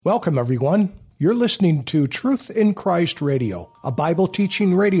Welcome, everyone. You're listening to Truth in Christ Radio, a Bible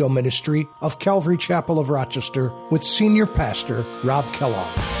teaching radio ministry of Calvary Chapel of Rochester with Senior Pastor Rob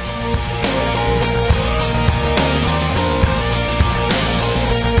Kellogg.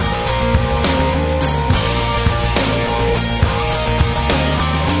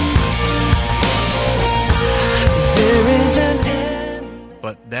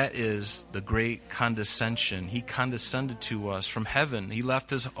 But that is the great condescension. He condescended to us from heaven. He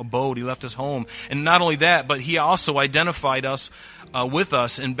left his abode. He left his home. And not only that, but he also identified us with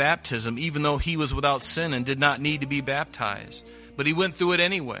us in baptism, even though he was without sin and did not need to be baptized. But he went through it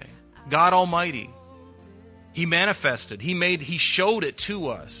anyway. God Almighty. He manifested. He showed it to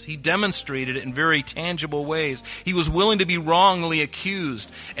us. He demonstrated it in very tangible ways. He was willing to be wrongly accused,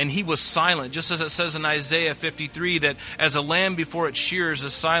 and he was silent. Just as it says in Isaiah 53 that as a lamb before its shears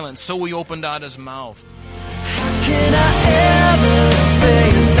is silent, so he opened out his mouth. How can I ever say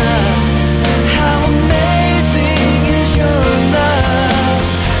enough? How amazing is your love?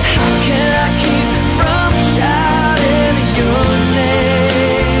 How can I keep from shouting your name?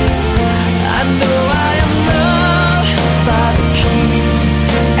 I know I am by the King,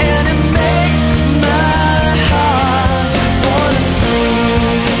 and it makes my heart wanna sing.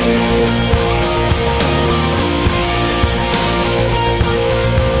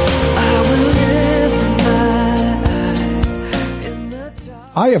 I will lift my eyes in the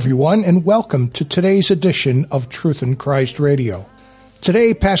dark. Hi, everyone, and welcome to today's edition of Truth in Christ Radio.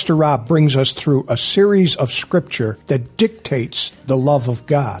 Today, Pastor Rob brings us through a series of Scripture that dictates the love of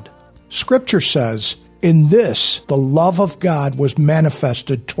God. Scripture says, "In this, the love of God was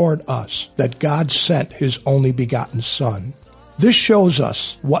manifested toward us, that God sent His only begotten Son." This shows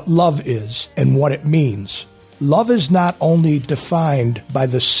us what love is and what it means. Love is not only defined by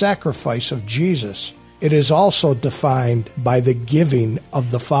the sacrifice of Jesus, it is also defined by the giving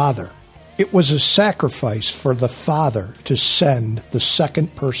of the Father. It was a sacrifice for the Father to send the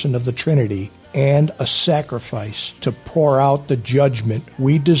second person of the Trinity, and a sacrifice to pour out the judgment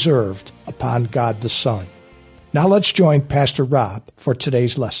we deserved upon God the Son. Now let's join Pastor Rob for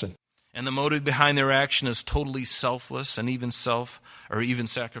today's lesson. And the motive behind their action is totally selfless and even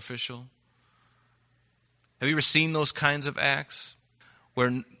sacrificial. Have you ever seen those kinds of acts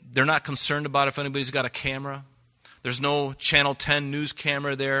where they're not concerned about if anybody's got a camera? There's no Channel 10 news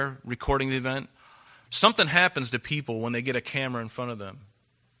camera there recording the event. Something happens to people when they get a camera in front of them.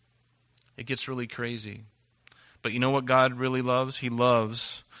 It gets really crazy. But you know what God really loves? He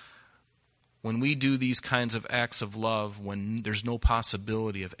loves when we do these kinds of acts of love when there's no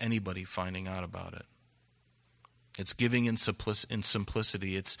possibility of anybody finding out about it. It's giving in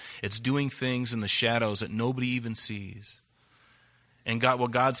simplicity. It's doing things in the shadows that nobody even sees. And what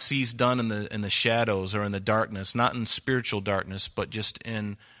God sees done in the shadows or in the darkness, not in spiritual darkness, but just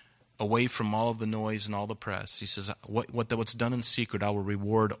in away from all of the noise and all the press. He says, what's done in secret, I will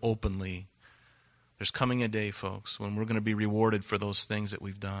reward openly. There's coming a day, folks, when we're going to be rewarded for those things that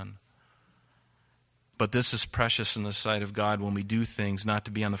we've done. But this is precious in the sight of God when we do things, not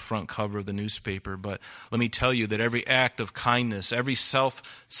to be on the front cover of the newspaper. But let me tell you that every act of kindness, every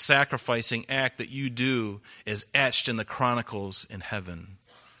self-sacrificing act that you do is etched in the chronicles in heaven.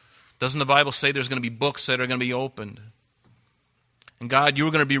 Doesn't the Bible say there's going to be books that are going to be opened? And God, you're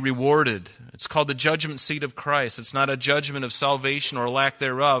going to be rewarded. It's called the judgment seat of Christ. It's not a judgment of salvation or lack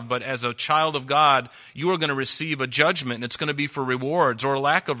thereof, but as a child of God, you are going to receive a judgment, and it's going to be for rewards or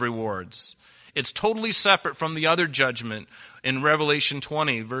lack of rewards. It's totally separate from the other judgment in Revelation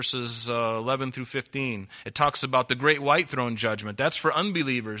 20, verses 11 through 15. It talks about the great white throne judgment. That's for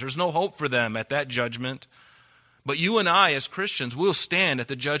unbelievers. There's no hope for them at that judgment. But you and I, as Christians, will stand at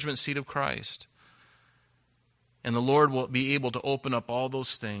the judgment seat of Christ. And the Lord will be able to open up all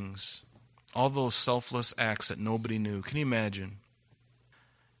those things, all those selfless acts that nobody knew. Can you imagine?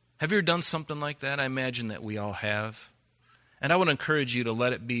 Have you ever done something like that? I imagine that we all have. And I would encourage you to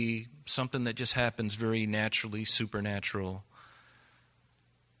let it be something that just happens very naturally, supernatural.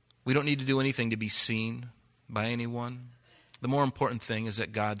 We don't need to do anything to be seen by anyone. The more important thing is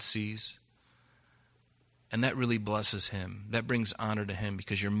that God sees. And that really blesses Him. That brings honor to Him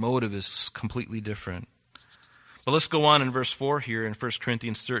because your motive is completely different. But let's go on in verse 4 here in 1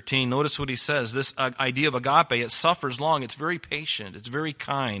 Corinthians 13. Notice what he says. This idea of agape, it suffers long. It's very patient. It's very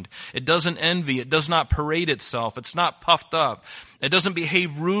kind. It doesn't envy. It does not parade itself. It's not puffed up. It doesn't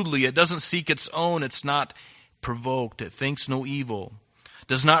behave rudely. It doesn't seek its own. It's not provoked. It thinks no evil.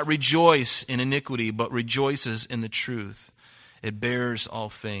 Does not rejoice in iniquity, but rejoices in the truth. It bears all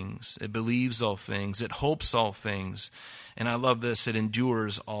things. It believes all things. It hopes all things. And I love this. It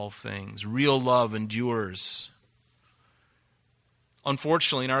endures all things. Real love endures.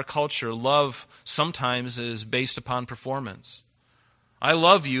 Unfortunately, in our culture, love sometimes is based upon performance. I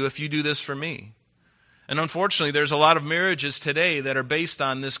love you if you do this for me. And unfortunately, there's a lot of marriages today that are based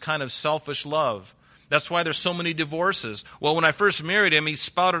on this kind of selfish love. That's why there's so many divorces. Well, when I first married him, he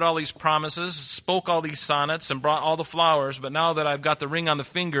spouted all these promises, spoke all these sonnets, and brought all the flowers. But now that I've got the ring on the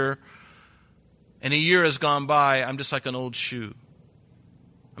finger, and a year has gone by, I'm just like an old shoe.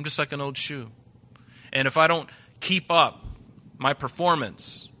 I'm just like an old shoe. And if I don't keep up my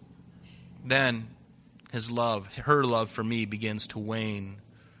performance, then his love, her love for me begins to wane.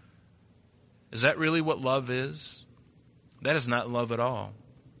 Is that really what love is? That is not love at all.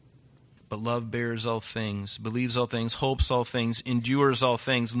 But love bears all things, believes all things, hopes all things, endures all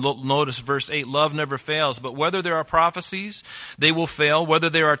things. Notice verse 8, love never fails. But whether there are prophecies, they will fail. Whether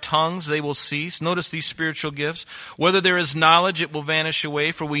there are tongues, they will cease. Notice these spiritual gifts. Whether there is knowledge, it will vanish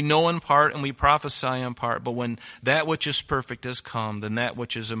away. For we know in part and we prophesy in part. But when that which is perfect has come, then that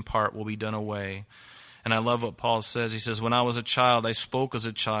which is in part will be done away. And I love what Paul says. He says, when I was a child, I spoke as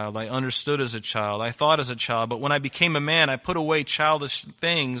a child. I understood as a child. I thought as a child. But when I became a man, I put away childish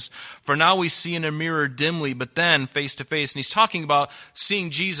things. For now we see in a mirror dimly, but then face to face. And he's talking about seeing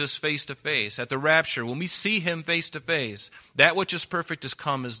Jesus face to face at the rapture. When we see him face to face, that which is perfect has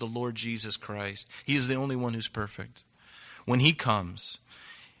come is the Lord Jesus Christ. He is the only one who's perfect. When he comes,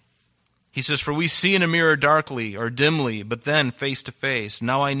 he says, for we see in a mirror darkly or dimly, but then face to face.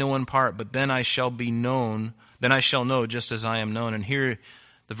 Now I know in part, but then I shall be known. Then I shall know just as I am known. And here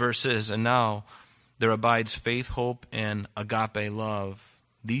the verse is, and now there abides faith, hope, and agape love.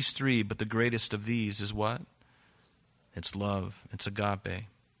 These three, but the greatest of these is what? It's love. It's agape.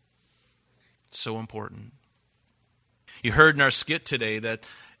 It's so important. You heard in our skit today that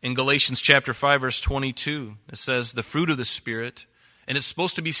in Galatians chapter 5, verse 22, it says the fruit of the Spirit. And it's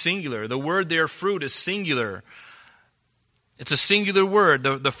supposed to be singular. The word there, fruit, is singular. It's a singular word.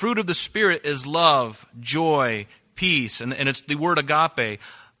 The fruit of the Spirit is love, joy, peace. And it's the word agape.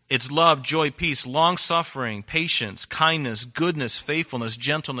 It's love, joy, peace, long-suffering, patience, kindness, goodness, faithfulness,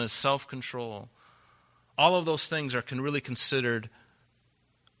 gentleness, self-control. All of those things are really considered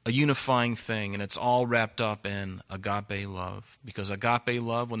a unifying thing, and it's all wrapped up in agape love. Because agape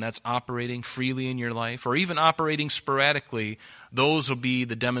love, when that's operating freely in your life, or even operating sporadically, those will be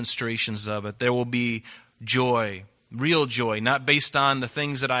the demonstrations of it. There will be joy, real joy, not based on the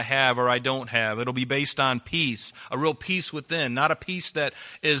things that I have or I don't have. It'll be based on peace, a real peace within, not a peace that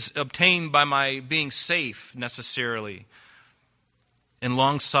is obtained by my being safe necessarily. And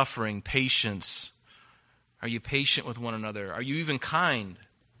long-suffering, patience. Are you patient with one another? Are you even kind?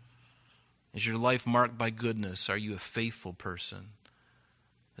 Is your life marked by goodness? Are you a faithful person?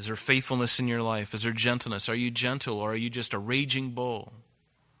 Is there faithfulness in your life? Is there gentleness? Are you gentle, or are you just a raging bull?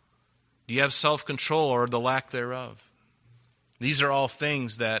 Do you have self-control or the lack thereof? These are all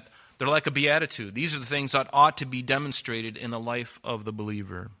things that, they're like a beatitude. These are the things that ought to be demonstrated in the life of the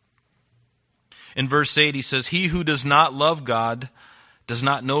believer. In verse 8 he says, he who does not love God does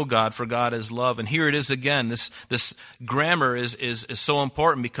not know God, for God is love. And here it is again. This grammar is so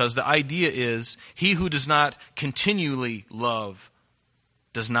important, because the idea is he who does not continually love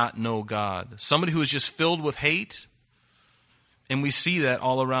does not know God. Somebody who is just filled with hate, and we see that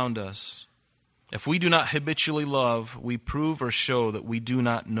all around us. If we do not habitually love, we prove or show that we do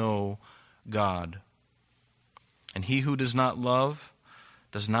not know God. And he who does not love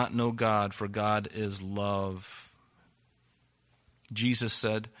does not know God, for God is love. Jesus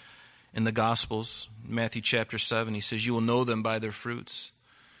said in the Gospels, Matthew chapter 7, he says, you will know them by their fruits.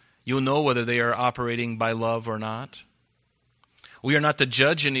 You will know whether they are operating by love or not. We are not to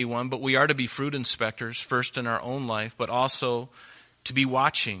judge anyone, but we are to be fruit inspectors, first in our own life, but also to be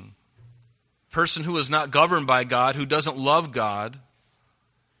watching. A person who is not governed by God, who doesn't love God,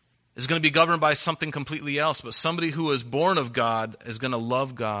 is going to be governed by something completely else. But somebody who is born of God is going to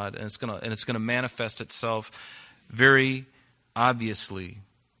love God, and it's going to manifest itself very obviously.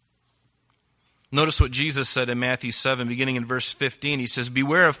 Notice what Jesus said in Matthew 7, beginning in verse 15. He says,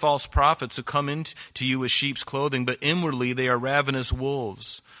 beware of false prophets who come into you as sheep's clothing, but inwardly they are ravenous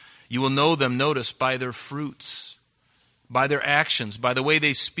wolves. You will know them, notice, by their fruits, by their actions, by the way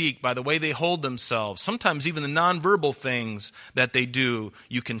they speak, by the way they hold themselves. Sometimes even the nonverbal things that they do,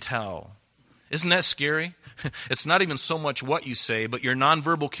 you can tell. Isn't that scary? It's not even so much what you say, but your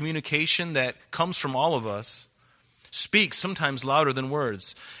nonverbal communication that comes from all of us speaks sometimes louder than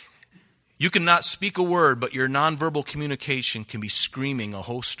words. You cannot speak a word, but your nonverbal communication can be screaming a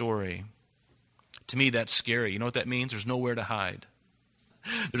whole story. To me, that's scary. You know what that means? There's nowhere to hide.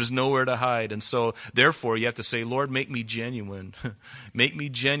 There's nowhere to hide. And so, therefore, you have to say, Lord, make me genuine. Make me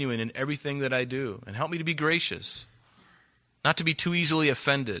genuine in everything that I do. And help me to be gracious. Not to be too easily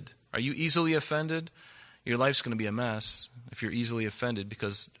offended. Are you easily offended? Your life's going to be a mess if you're easily offended,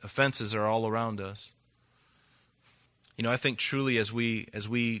 because offenses are all around us. You know, I think truly as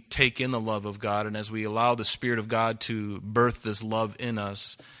we take in the love of God and as we allow the Spirit of God to birth this love in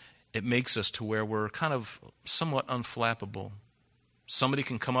us, it makes us to where we're kind of somewhat unflappable. Somebody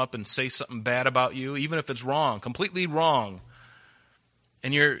can come up and say something bad about you, even if it's wrong, completely wrong.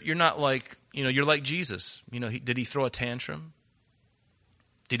 And you're not like, you know, you're like Jesus. You know, did he throw a tantrum?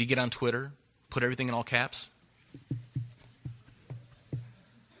 Did he get on Twitter, put everything in all caps?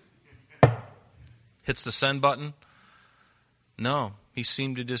 Hits the send button? No, he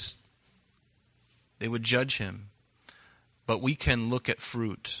seemed to they would judge him. But we can look at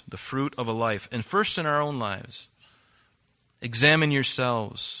fruit, the fruit of a life. And first in our own lives, examine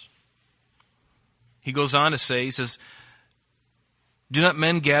yourselves. He goes on to say, he says, do not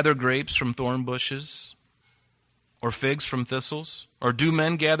men gather grapes from thorn bushes or figs from thistles? Or do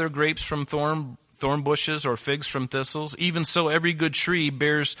men gather grapes from thorn bushes or figs from thistles? Even so, every good tree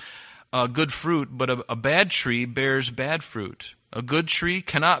bears good fruit, but a bad tree bears bad fruit. A good tree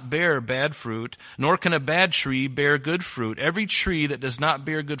cannot bear bad fruit, nor can a bad tree bear good fruit. Every tree that does not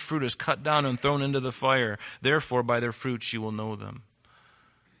bear good fruit is cut down and thrown into the fire. Therefore, by their fruits you will know them.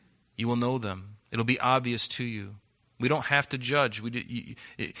 You will know them. It'll be obvious to you. We don't have to judge. You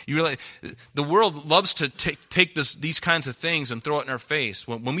realize, the world loves to take these kinds of things and throw it in our face.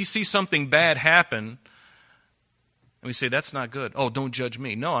 When we see something bad happen, and we say, that's not good. Oh, don't judge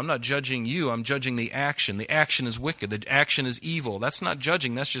me. No, I'm not judging you. I'm judging the action. The action is wicked. The action is evil. That's not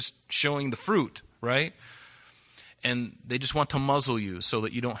judging. That's just showing the fruit, right? And they just want to muzzle you so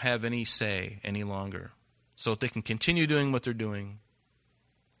that you don't have any say any longer, so that they can continue doing what they're doing.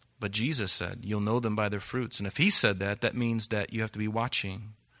 But Jesus said, you'll know them by their fruits. And if he said that, that means that you have to be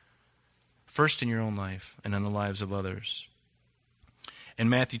watching, first in your own life and in the lives of others. In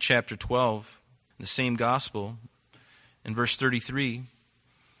Matthew chapter 12, the same gospel, in verse 33,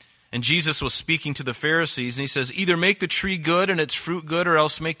 and Jesus was speaking to the Pharisees, and he says, either make the tree good and its fruit good, or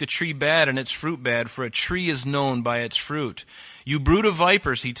else make the tree bad and its fruit bad, for a tree is known by its fruit. You brood of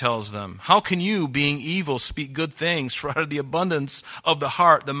vipers, he tells them, how can you, being evil, speak good things? For out of the abundance of the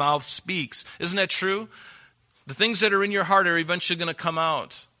heart, the mouth speaks. Isn't that true? The things that are in your heart are eventually going to come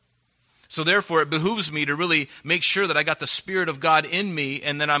out. So therefore, it behooves me to really make sure that I got the Spirit of God in me,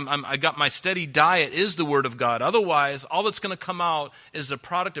 and that I got my steady diet is the Word of God. Otherwise, all that's going to come out is the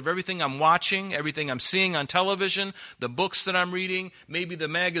product of everything I'm watching, everything I'm seeing on television, the books that I'm reading, maybe the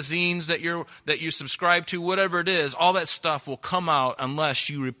magazines that you subscribe to, whatever it is. All that stuff will come out unless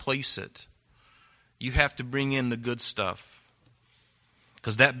you replace it. You have to bring in the good stuff,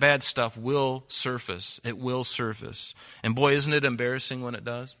 because that bad stuff will surface. It will surface. And boy, isn't it embarrassing when it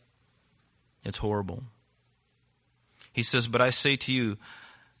does? It's horrible. He says, but I say to you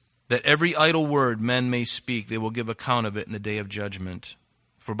that every idle word men may speak, they will give account of it in the day of judgment.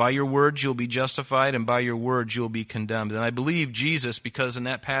 For by your words you'll be justified, and by your words you'll be condemned. And I believe Jesus, because in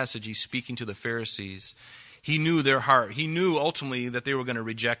that passage he's speaking to the Pharisees, he knew their heart. He knew ultimately that they were going to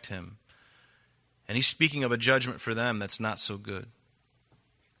reject him. And he's speaking of a judgment for them that's not so good.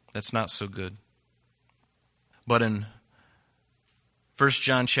 That's not so good. But in 1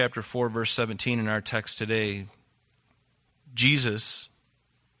 John chapter 4, verse 17 in our text today, he says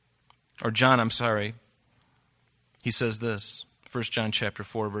this, 1 John chapter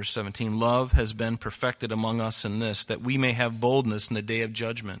 4, verse 17, love has been perfected among us in this, that we may have boldness in the day of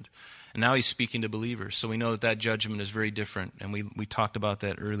judgment. And now he's speaking to believers, so we know that judgment is very different, and we talked about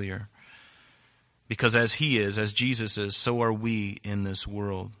that earlier. Because as he is, as Jesus is, so are we in this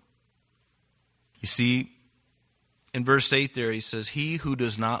world. You see, in verse 8 there, he says, he who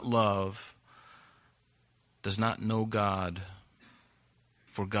does not love does not know God,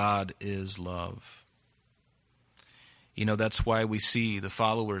 for God is love. You know, that's why we see the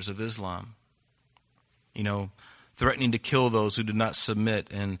followers of Islam, threatening to kill those who do not submit,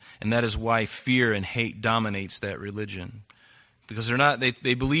 and that is why fear and hate dominates that religion. Because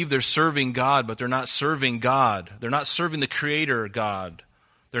they believe they're serving God, but they're not serving God. They're not serving the Creator God.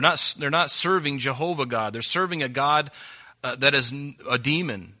 They're not serving Jehovah God. They're serving a God that is a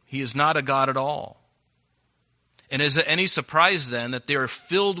demon. He is not a God at all. And is it any surprise then that they are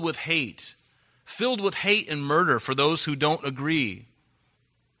filled with hate and murder for those who don't agree?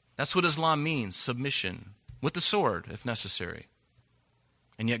 That's what Islam means, submission, with the sword if necessary.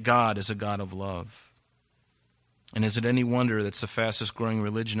 And yet God is a God of love. And is it any wonder that's the fastest growing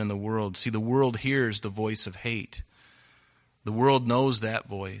religion in the world? See, the world hears the voice of hate. The world knows that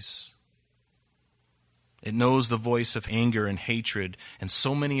voice. It knows the voice of anger and hatred, and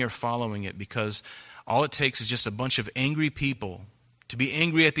so many are following it because all it takes is just a bunch of angry people to be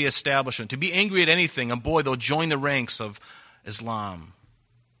angry at the establishment, to be angry at anything, and boy, they'll join the ranks of Islam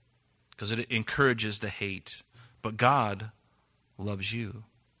because it encourages the hate. But God loves you,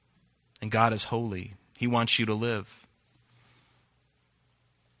 and God is holy. He wants you to live.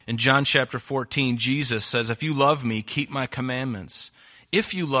 In John chapter 14, Jesus says, if you love me, keep my commandments.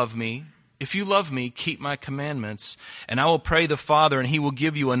 If you love me, keep my commandments, and I will pray the Father, and he will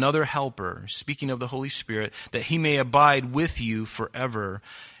give you another helper, speaking of the Holy Spirit, that he may abide with you forever.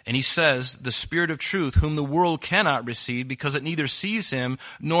 And he says, the Spirit of truth, whom the world cannot receive, because it neither sees him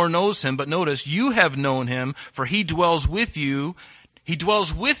nor knows him. But notice, you have known him, for he dwells with you. He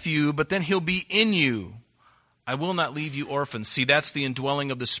dwells with you, but then he'll be in you. I will not leave you orphans. See, that's the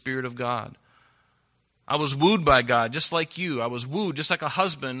indwelling of the Spirit of God. I was wooed by God, just like you. I was wooed, just like a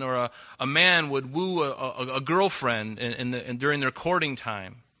husband or a man would woo a girlfriend during their courting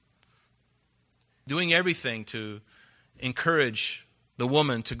time. Doing everything to encourage the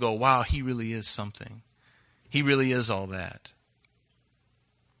woman to go, wow, he really is something. He really is all that.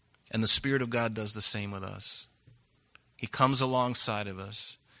 And the Spirit of God does the same with us. He comes alongside of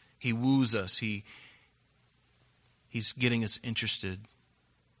us. He woos us. He's getting us interested,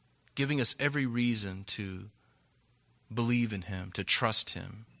 giving us every reason to believe in him, to trust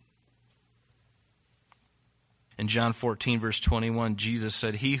him. In John 14, verse 21, Jesus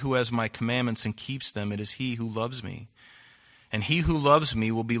said, he who has my commandments and keeps them, it is he who loves me. And he who loves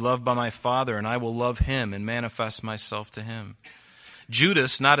me will be loved by my Father, and I will love him and manifest myself to him.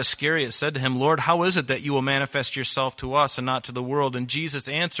 Judas, not Iscariot, said to him, Lord, how is it that you will manifest yourself to us and not to the world? And Jesus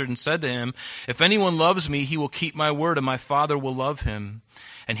answered and said to him, if anyone loves me, he will keep my word, and my Father will love him.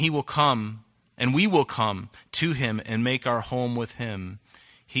 And he will come, and we will come to him and make our home with him.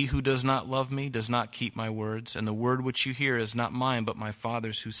 He who does not love me does not keep my words, and the word which you hear is not mine, but my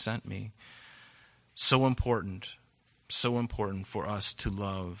Father's who sent me. So important for us to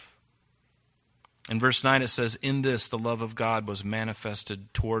love. In verse 9 it says, in this the love of God was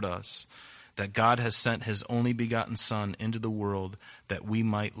manifested toward us, that God has sent his only begotten Son into the world that we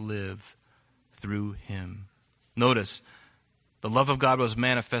might live through him. Notice, the love of God was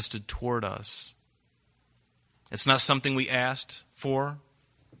manifested toward us. It's not something we asked for.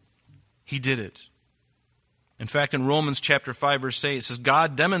 He did it. In fact, in Romans chapter 5, verse 8, it says,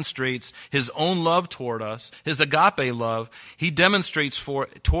 God demonstrates his own love toward us, his agape love. He demonstrates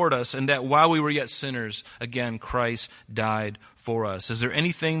toward us, and that while we were yet sinners, again, Christ died for us. Is there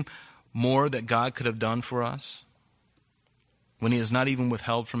anything more that God could have done for us when he has not even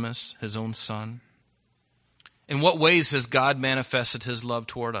withheld from us his own Son? In what ways has God manifested his love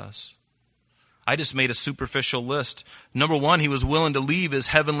toward us? I just made a superficial list. Number one, he was willing to leave his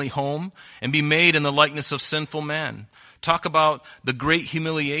heavenly home and be made in the likeness of sinful man. Talk about the great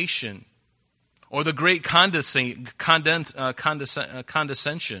humiliation or the great condescension. I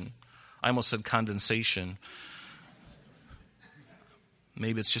almost said condensation.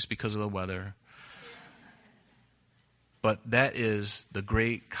 Maybe it's just because of the weather. But that is the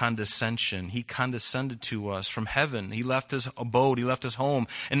great condescension. He condescended to us from heaven. He left his abode. He left his home.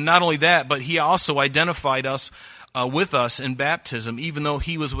 And not only that, but he also identified us with us in baptism, even though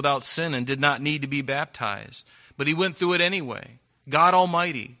he was without sin and did not need to be baptized. But he went through it anyway. God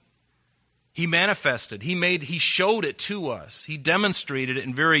Almighty. He manifested. He showed it to us. He demonstrated it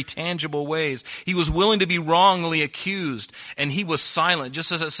in very tangible ways. He was willing to be wrongly accused, and he was silent.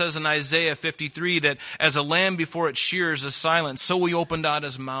 Just as it says in Isaiah 53 that as a lamb before its shears is silent, so he opened out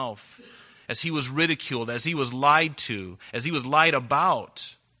his mouth as he was ridiculed, as he was lied to, as he was lied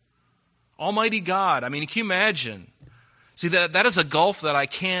about. Almighty God. I mean, can you imagine? See, that is a gulf that I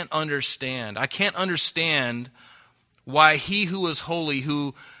can't understand. I can't understand why he who is holy,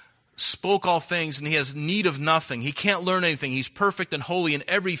 who spoke all things, and he has need of nothing. He can't learn anything. He's perfect and holy in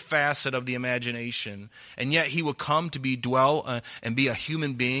every facet of the imagination. And yet he will come to dwell and be a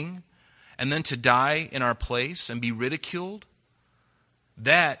human being, and then to die in our place and be ridiculed.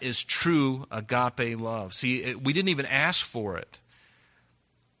 That is true agape love. See, we didn't even ask for it.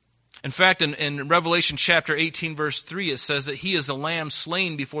 In fact, in Revelation chapter 18, verse 3, it says that he is a lamb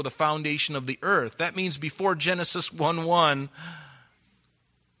slain before the foundation of the earth. That means before Genesis 1:1,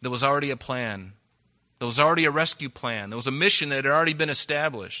 there was already a plan. There was already a rescue plan. There was a mission that had already been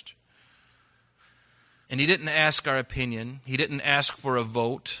established. And he didn't ask our opinion. He didn't ask for a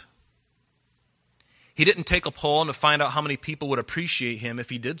vote. He didn't take a poll to find out how many people would appreciate him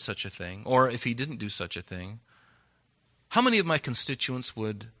if he did such a thing, or if he didn't do such a thing. How many of my constituents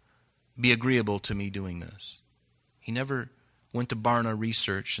would be agreeable to me doing this? He never went to Barna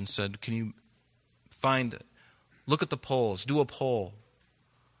Research and said, can you look at the polls, do a poll.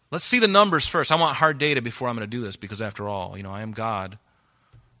 Let's see the numbers first. I want hard data before I'm going to do this because after all, I am God.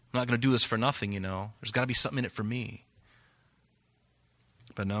 I'm not going to do this for nothing, There's got to be something in it for me.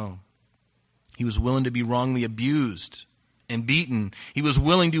 But no. He was willing to be wrongly abused and beaten. He was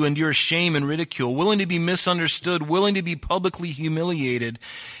willing to endure shame and ridicule, willing to be misunderstood, willing to be publicly humiliated.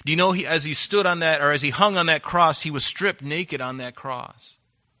 Do you know as he stood on that, or as he hung on that cross, he was stripped naked on that cross.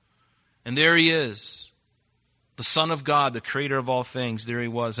 And there he is, the Son of God, the creator of all things. There he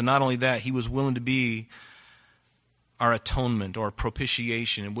was. And not only that, he was willing to be our atonement or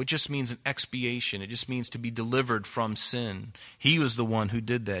propitiation, which just means an expiation. It just means to be delivered from sin. He was the one who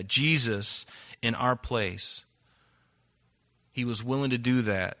did that. Jesus in our place. He was willing to do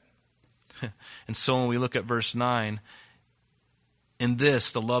that. And so when we look at verse 9, in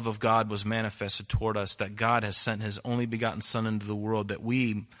this the love of God was manifested toward us, that God has sent his only begotten Son into the world that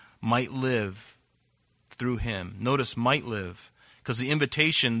we might live through him. Notice might live, because the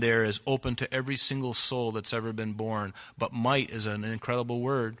invitation there is open to every single soul that's ever been born. But might is an incredible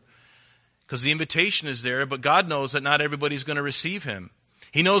word, because the invitation is there, but God knows that not everybody's going to receive him.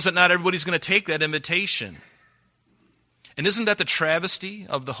 He knows that not everybody's going to take that invitation. And isn't that the travesty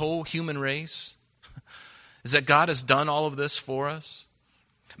of the whole human race? Is that God has done all of this for us,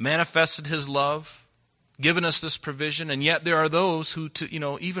 manifested his love, given us this provision, and yet there are those who,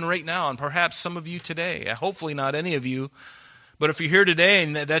 even right now, and perhaps some of you today, hopefully not any of you, but if you're here today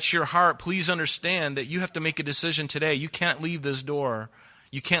and that's your heart, please understand that you have to make a decision today. You can't leave this door.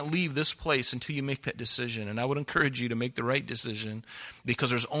 You can't leave this place until you make that decision. And I would encourage you to make the right decision, because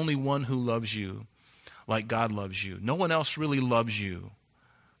there's only one who loves you like God loves you. No one else really loves you.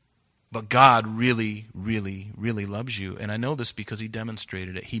 But God really, really, really loves you. And I know this because he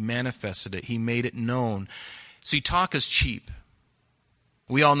demonstrated it. He manifested it. He made it known. See, talk is cheap.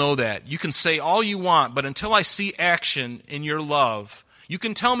 We all know that. You can say all you want, but until I see action in your love, you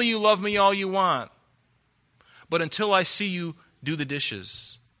can tell me you love me all you want. But until I see you do the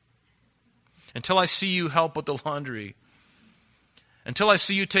dishes, until I see you help with the laundry, until I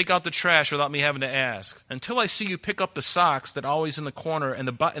see you take out the trash without me having to ask, until I see you pick up the socks that are always in the corner and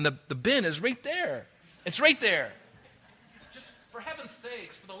the bin is right there. It's right there. Just for heaven's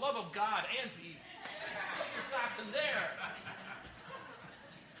sakes, for the love of God and Pete, put your socks in there.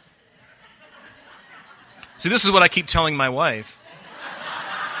 See, this is what I keep telling my wife.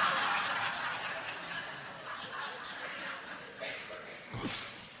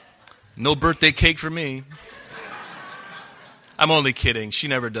 No birthday cake for me. I'm only kidding. She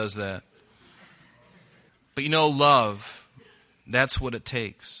never does that. But love, that's what it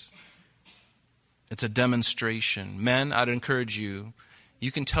takes. It's a demonstration. Men, I'd encourage you.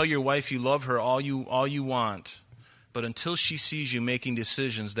 You can tell your wife you love her all you want, but until she sees you making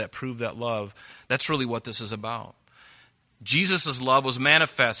decisions that prove that love, that's really what this is about. Jesus' love was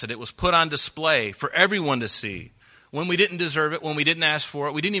manifested. It was put on display for everyone to see. When we didn't deserve it, when we didn't ask for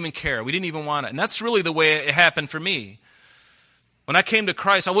it, we didn't even care. We didn't even want it. And that's really the way it happened for me. When I came to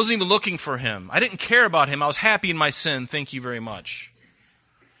Christ, I wasn't even looking for him. I didn't care about him. I was happy in my sin. Thank you very much.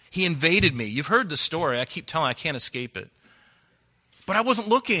 He invaded me. You've heard the story. I keep telling, I can't escape it. But I wasn't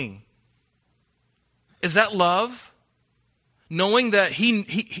looking. Is that love? Knowing that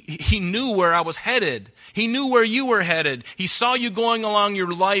he knew where I was headed. He knew where you were headed. He saw you going along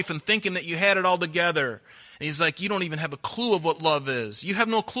your life and thinking that you had it all together. And he's like, you don't even have a clue of what love is. You have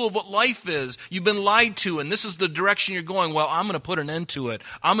no clue of what life is. You've been lied to, and this is the direction you're going. Well, I'm going to put an end to it.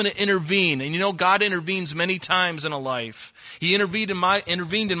 I'm going to intervene. And God intervenes many times in a life. He intervened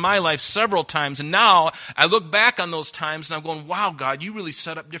in my life several times. And now I look back on those times and I'm going, wow, God, you really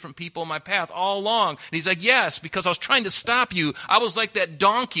set up different people in my path all along. And he's like, yes, because I was trying to stop you. I was like that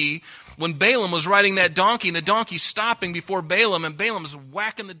donkey when Balaam was riding that donkey, and the donkey's stopping before Balaam, and Balaam's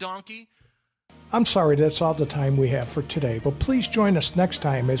whacking the donkey. I'm sorry, that's all the time we have for today, but please join us next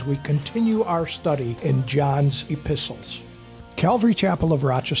time as we continue our study in John's epistles. Calvary Chapel of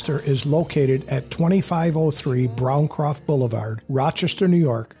Rochester is located at 2503 Browncroft Boulevard, Rochester, New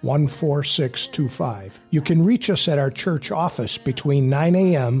York, 14625. You can reach us at our church office between 9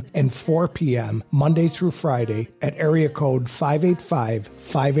 a.m. and 4 p.m. Monday through Friday at area code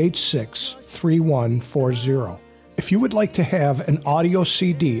 585-586-3140. If you would like to have an audio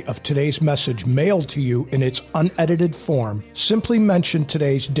CD of today's message mailed to you in its unedited form, simply mention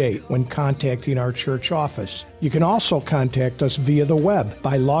today's date when contacting our church office. You can also contact us via the web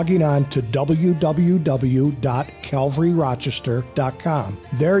by logging on to www.calvaryrochester.com.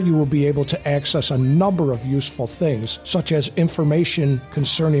 There you will be able to access a number of useful things, such as information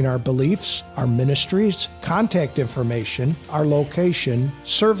concerning our beliefs, our ministries, contact information, our location,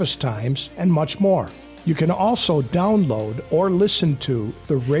 service times, and much more. You can also download or listen to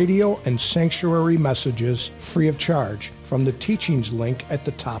the radio and sanctuary messages free of charge from the teachings link at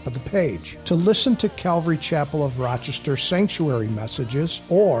the top of the page. To listen to Calvary Chapel of Rochester sanctuary messages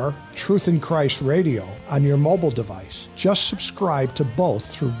or Truth in Christ Radio on your mobile device, just subscribe to both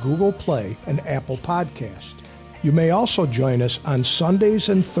through Google Play and Apple Podcast. You may also join us on Sundays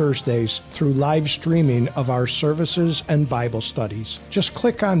and Thursdays through live streaming of our services and Bible studies. Just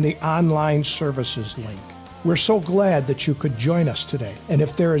click on the online services link. We're so glad that you could join us today. And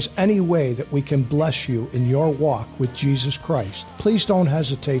if there is any way that we can bless you in your walk with Jesus Christ, please don't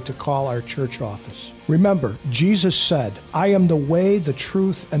hesitate to call our church office. Remember, Jesus said, "I am the way, the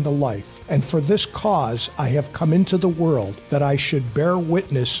truth, and the life, and for this cause I have come into the world, that I should bear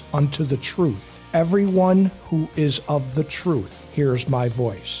witness unto the truth. Everyone who is of the truth hears my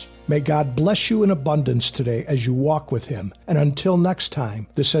voice." May God bless you in abundance today as you walk with Him. And until next time,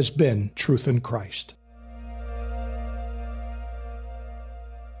 this has been Truth in Christ.